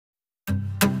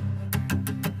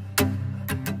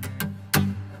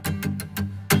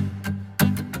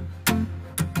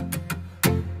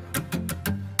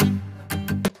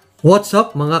What's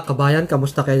up mga kabayan?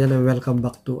 Kamusta kayo and welcome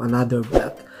back to another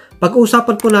vlog.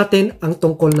 Pag-uusapan po natin ang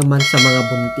tungkol naman sa mga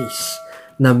buntis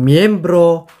na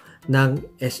miyembro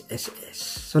ng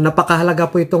SSS. So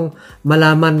napakahalaga po itong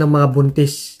malaman ng mga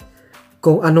buntis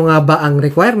kung ano nga ba ang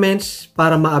requirements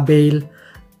para ma-avail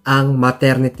ang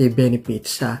maternity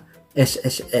benefits sa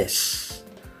SSS.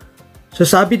 So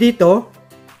sabi dito,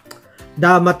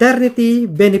 the maternity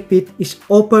benefit is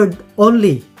offered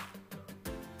only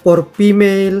for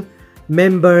female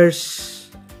members.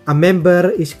 A member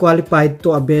is qualified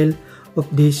to avail of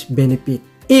this benefit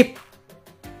if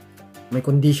may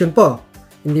condition po.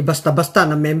 Hindi basta-basta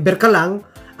na member ka lang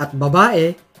at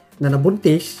babae na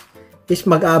nabuntis is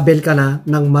mag-avail ka na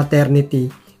ng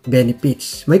maternity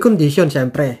benefits. May condition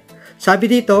syempre. Sabi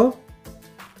dito,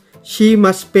 she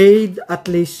must pay at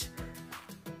least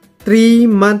 3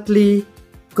 monthly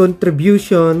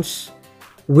contributions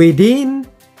within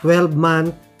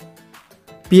 12-month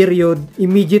period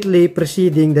immediately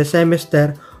preceding the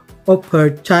semester of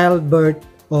her childbirth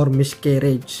or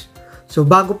miscarriage. So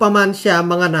bago pa man siya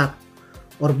manganak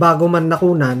or bago man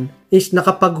nakunan is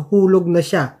nakapaghulog na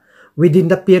siya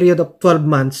within the period of 12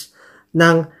 months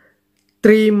ng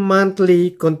 3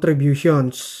 monthly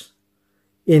contributions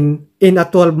in a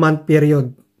 12-month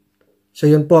period. So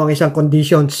yun po ang isang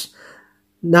conditions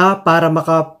na para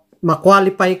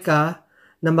ma-qualify ka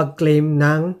na mag-claim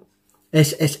ng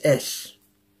SSS.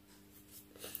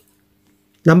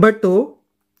 Number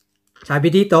 2,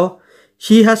 sabi dito,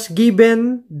 she has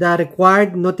given the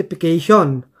required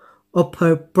notification of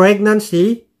her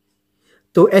pregnancy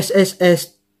to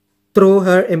SSS through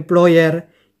her employer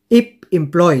if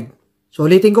employed. So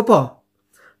ulitin ko po,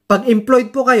 pag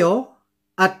employed po kayo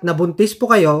at nabuntis po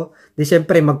kayo, di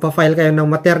siyempre magpa-file kayo ng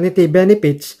maternity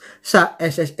benefits sa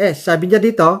SSS. Sabi niya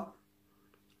dito,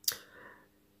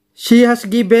 she has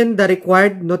given the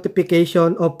required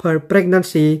notification of her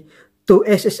pregnancy to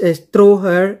SSS through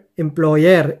her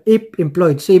employer, if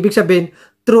employed. So, ibig sabihin,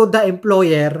 through the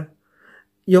employer,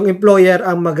 yung employer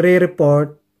ang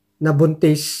magre-report na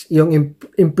buntis, yung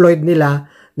employed nila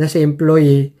na si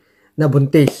employee na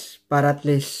buntis para at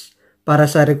least, para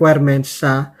sa requirements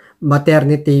sa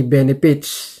maternity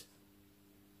benefits.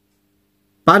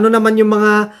 Paano naman yung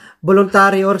mga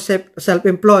voluntary or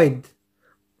self-employed?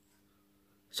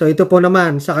 So, ito po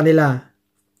naman sa kanila.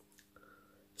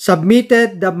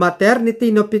 Submitted the maternity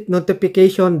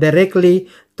notification directly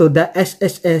to the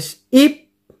SSS if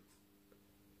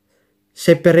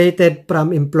separated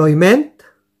from employment,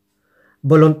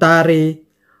 voluntary,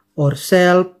 or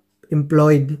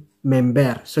self-employed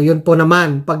member. So, yun po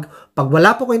naman. Pag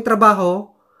wala po kayong trabaho,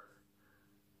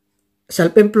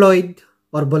 self-employed,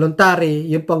 or voluntary,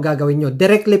 yun po ang gagawin nyo.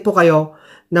 Directly po kayo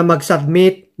na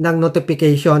mag-submit ng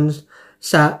notifications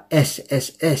sa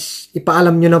SSS.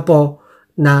 Ipaalam nyo na po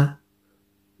na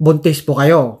buntis po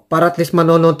kayo para at least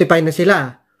manonotify na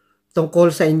sila tungkol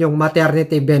sa inyong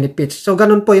maternity benefits. So,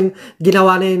 ganun po yung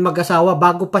ginawa na yung mag-asawa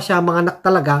bago pa siya manganak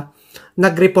talaga,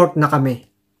 nag-report na kami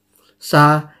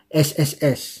sa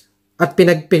SSS at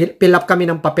pinag-fill up kami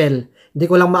ng papel. Hindi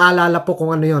ko lang maalala po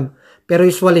kung ano yon, pero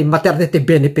usually maternity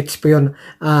benefits po yun,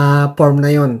 form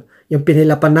na yon yung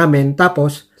pinilapan namin.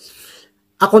 Tapos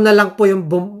ako na lang po yung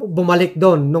bumalik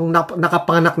doon nung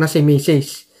nakapanganak na si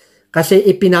Mrs. Kasi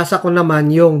ipinasa ko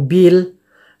naman yung bill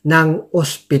ng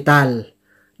ospital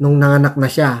nung nanganak na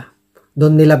siya.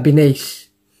 Doon nila binase.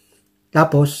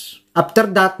 Tapos, after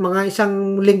that, mga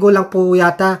isang linggo lang po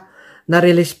yata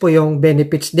na-release po yung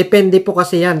benefits. Depende po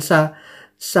kasi yan sa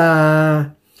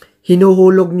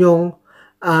hinuhulog nyong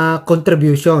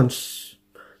contributions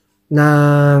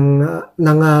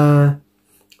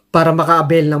para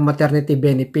maka-avail ng maternity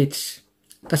benefits.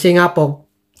 Kasi nga po,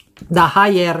 the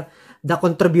higher the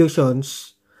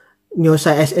contributions nyo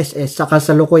sa SSS, sa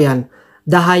kasalukuyang,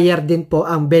 the higher din po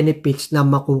ang benefits na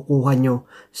makukuha nyo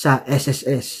sa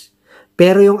SSS.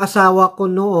 Pero yung asawa ko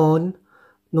noon,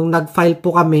 nung nag-file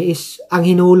po kami, is ang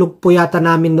hinulog po yata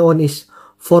namin noon is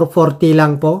 440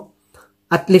 lang po.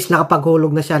 At least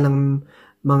nakapaghulog na siya ng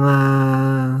mga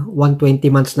 120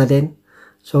 months na din.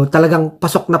 So talagang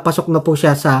pasok na po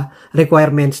siya sa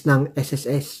requirements ng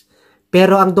SSS.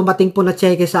 Pero ang dumating po na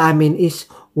cheque sa amin is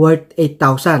worth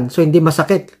 8,000. So, hindi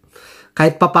masakit.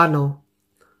 Kahit papano,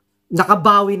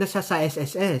 nakabawi na siya sa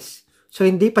SSS. So,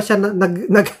 hindi pa siya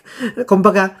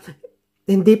kumbaga,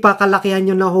 hindi pa kalakihan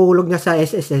yung nahuhulog niya sa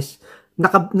SSS.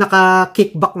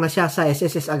 Naka-kickback na siya sa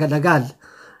SSS agad-agad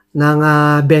ng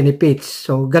benefits.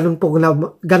 So, ganun po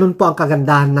ang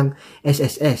kagandahan ng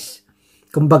SSS.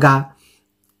 Kumbaga,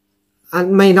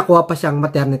 may nakuha pa siyang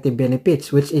maternity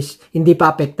benefits which is hindi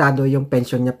pa apektado yung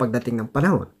pension niya pagdating ng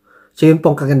panahon. So, yun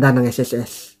po ang kagandahan ng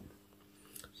SSS.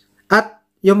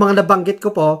 yung mga nabanggit ko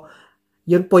po,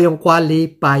 yun po yung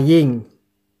qualifying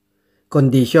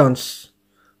conditions.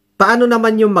 Paano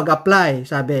naman yung mag-apply?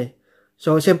 Sabi.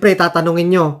 So, siyempre,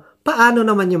 tatanungin nyo, paano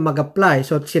naman yung mag-apply?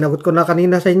 So, sinagot ko na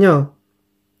kanina sa inyo.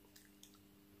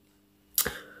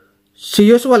 So,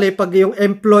 usually, pag yung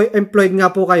employed nga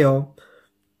po kayo,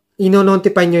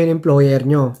 ino-notify nyo yung employer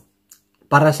nyo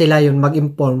para sila yung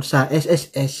mag-inform sa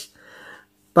SSS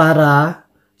para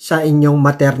sa inyong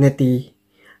maternity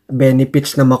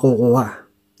benefits na makukuha.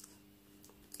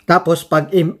 Tapos, pag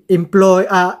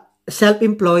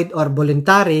self-employed or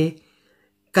voluntary,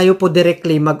 kayo po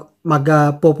directly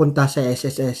magpupunta sa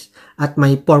SSS at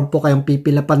may form po kayong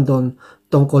pipilapan doon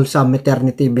tungkol sa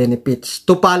maternity benefits.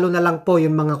 Tupalo na lang po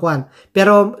yung mga kwan.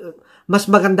 Pero mas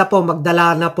maganda po,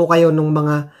 magdala na po kayo ng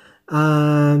mga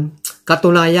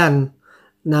katunayan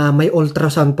na may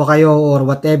ultrasound po kayo or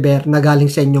whatever na galing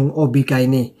sa inyong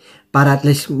OB-GYN para at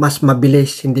least mas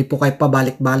mabilis, hindi po kayo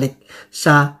pabalik-balik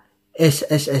sa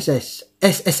SSS.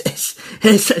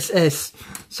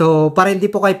 So, para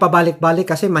hindi po kayo pabalik-balik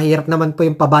kasi mahirap naman po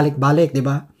yung pabalik-balik, di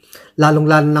ba?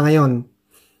 Lalong-lalo na ngayon.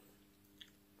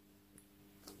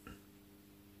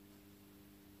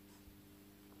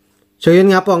 So,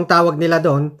 yun nga po ang tawag nila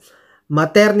doon.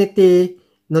 Maternity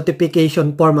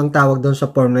notification form ang tawag doon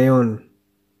sa form na yun.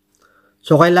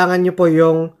 So, kailangan nyo po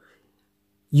yung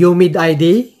UMID ID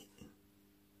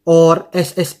or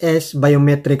SSS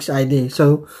Biometrics ID.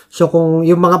 So kung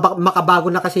yung mga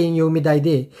makabago na kasi yung UMID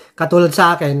ID, katulad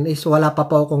sa akin is wala pa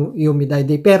po akong UMID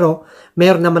ID, pero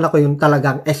meron naman ako yung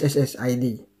talagang SSS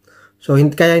ID. So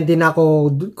kaya hindi na ako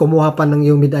kumuha pa ng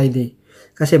UMID ID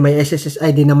kasi may SSS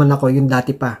ID naman ako yung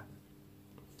dati pa.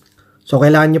 So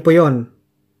kailangan nyo po yun.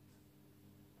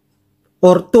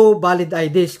 Or 2 valid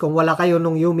IDs kung wala kayo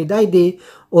nung UMID ID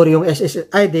or yung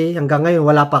SSS ID, hanggang ngayon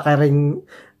wala pa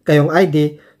kayong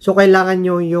ID. So, kailangan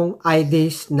nyo yung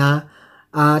IDs na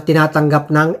tinatanggap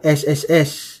ng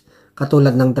SSS.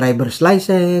 Katulad ng driver's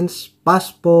license,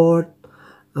 passport,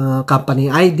 company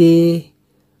ID,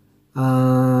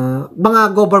 mga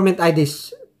government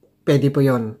IDs. Pwede po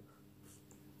yun.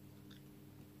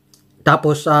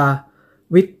 Tapos,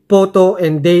 with photo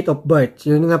and date of birth.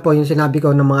 Yun nga po yung sinabi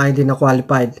ko ng mga ID na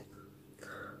qualified.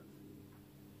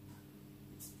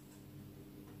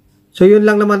 So, yun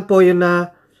lang naman po yun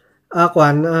na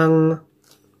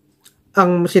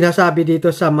ang sinasabi dito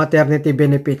sa maternity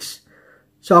benefits.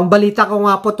 So, ang balita ko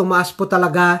nga po, tumaas po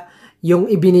talaga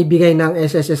yung ibinibigay ng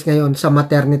SSS ngayon sa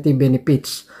maternity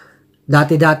benefits.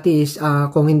 Dati-dati is,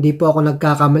 kung hindi po ako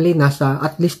nagkakamali, nasa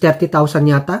at least 30,000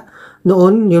 yata.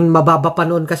 Noon, yun mababa pa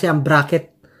noon kasi ang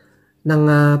bracket ng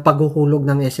paghuhulog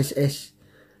ng SSS.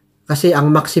 Kasi ang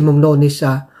maximum noon is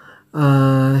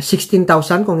 16,000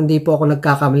 kung hindi po ako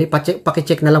nagkakamali.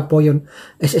 Pakicheck na lang po yung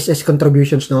SSS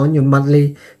contributions noon. Yung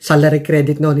monthly salary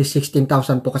credit noon is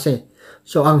 16,000 po kasi.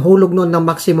 So, ang hulog noon ng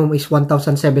maximum is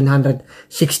 1,760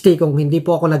 kung hindi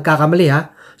po ako nagkakamali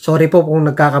ha. Sorry po kung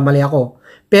nagkakamali ako.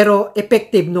 Pero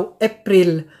effective noong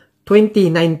April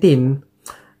 2019,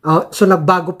 so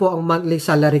nagbago po ang monthly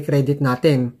salary credit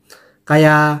natin.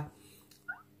 Kaya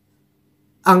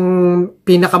ang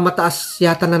pinakamataas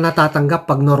yata na natatanggap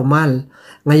pag normal.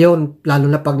 Ngayon, lalo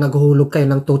na pag naghulog kayo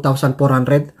ng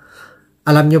 2,400.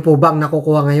 Alam nyo po ba ang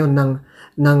nakukuha ngayon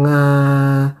ng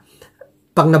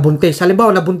pag nabuntis?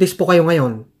 Halimbawa, nabuntis po kayo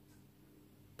ngayon.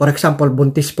 For example,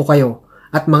 buntis po kayo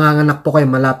at manganganak po kayo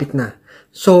malapit na.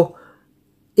 So,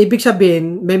 ibig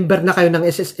sabihin, member na kayo ng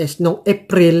SSS noong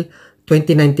April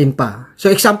 2019 pa. So,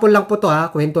 example lang po to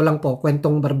ha. Kwento lang po.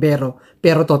 Kwentong barbero.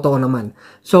 Pero totoo naman.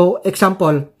 So,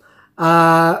 example,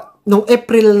 noong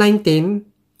April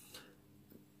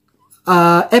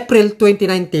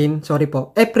 2019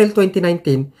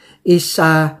 is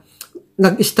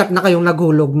nag-start na kayong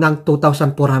naghulog ng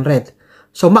 2,400.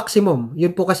 So, maximum.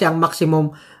 Yun po kasi ang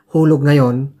maximum hulog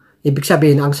ngayon. Ibig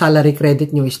sabihin, ang salary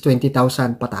credit nyo is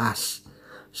 20,000 pataas.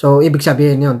 So, ibig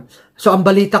sabihin yun. So, ang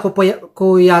balita ko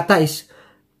yata is,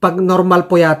 pag normal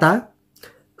po yata,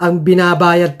 ang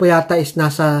binabayad po yata is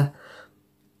nasa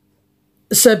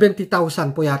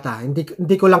 70,000 po yata.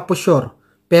 Hindi ko lang po sure.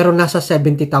 Pero nasa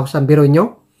 70,000. Biro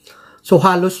nyo? So,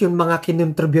 halos yung mga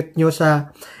kinontribute nyo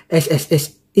sa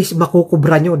SSS is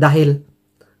makukubra nyo dahil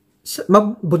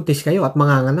mabuntis kayo at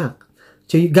manganganak.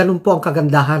 So, ganun po ang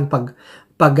kagandahan pag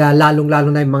lalong-lalo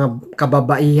na yung mga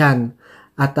kababaihan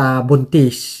at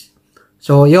buntis.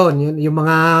 So, yun yung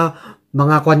mga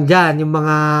kwan dyan, yung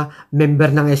mga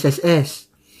member ng SSS.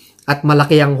 At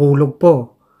malaki ang hulog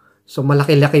po. So,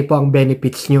 malaki-laki po ang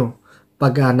benefits nyo.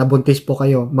 Pag nabuntis po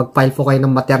kayo, mag-file po kayo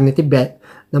ng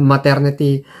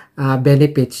maternity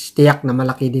benefits, tiyak na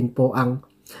malaki din po ang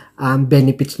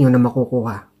benefits nyo na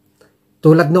makukuha.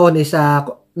 Tulad noon is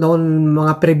noon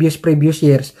mga previous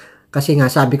years, kasi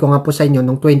nga sabi ko nga po sa inyo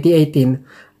nung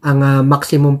 2018 ang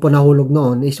maximum po nahulog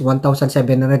noon is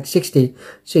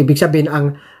 1,760. So ibig sabihin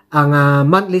ang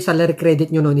monthly salary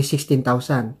credit nyo noon is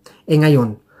 16,000. Ngayon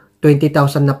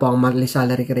 20,000 na po ang monthly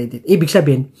salary credit. Ibig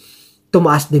sabihin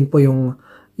tumaas din po yung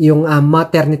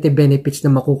maternity benefits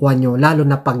na makukuha nyo, lalo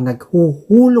na pag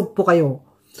naghuhulog po kayo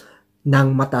ng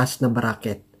mataas na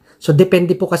bracket. So,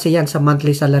 depende po kasi yan sa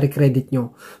monthly salary credit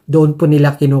nyo. Doon po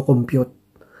nila kinocompute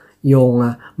yung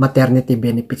maternity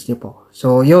benefits nyo po.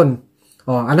 So, yun.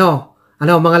 O, ano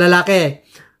mga lalaki,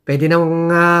 pwede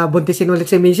nang buntisin ulit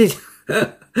si Mrs.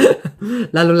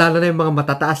 Lalo-lalo na yung mga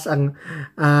matataas ang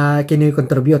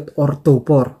kinocontribute or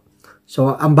 2-4.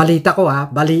 So, ang balita ko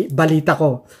balita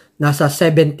ko, nasa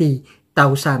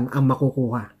 70,000 ang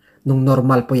makukuha nung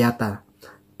normal po yata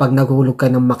pag naghulog ka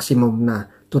ng maximum na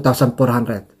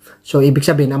 2,400. So, ibig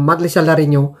sabihin, ang monthly salary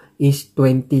nyo is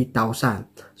 20,000.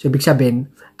 So, ibig sabihin,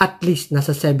 at least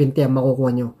nasa 70 ang makukuha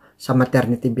nyo sa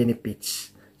maternity benefits.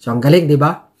 So, ang galing, di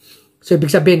ba? So, ibig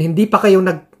sabihin, hindi pa kayo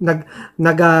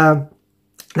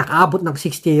nakaabot ng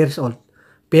 60 years old,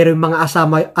 pero yung mga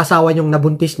asawa nyong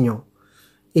nabuntis nyo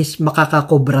is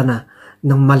makakakobra na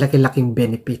ng malaki-laking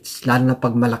benefits, lalo na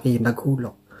pag malaki yung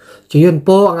naghulog. So, yun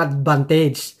po ang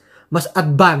advantage. Mas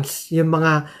advanced yung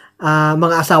mga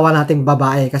asawa nating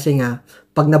babae kasi nga,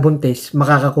 pag nabuntis,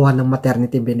 makakakuha ng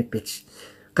maternity benefits.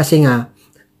 Kasi nga,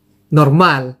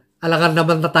 normal, alangan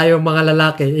naman na tayo mga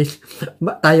lalaki,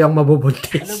 tayo ang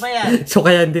mabubuntis. Ano ba yan? So,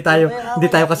 kaya hindi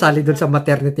tayo kasali dun sa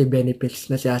maternity benefits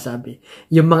na sinasabi.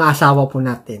 Yung mga asawa po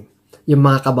natin, yung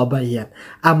mga kababaihan,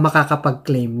 ang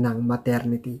makakapag-claim ng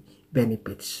maternity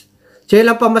benefits. So, yun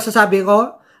lang po masasabi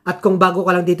ko. At kung bago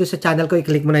ka lang dito sa channel ko,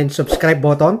 i-click mo na yung subscribe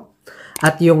button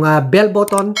at yung bell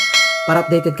button para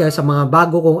updated kayo sa mga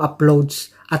bago kong uploads,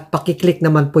 at pakiclick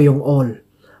naman po yung all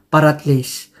para at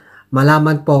least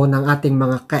malaman po ng ating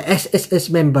mga ka-SSS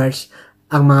members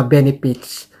ang mga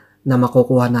benefits na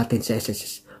makukuha natin sa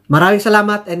SSS. Maraming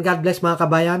salamat and God bless mga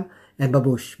kabayan, and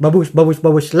babush. Babush, babush,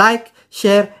 babush. Like,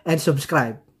 share, and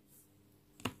subscribe.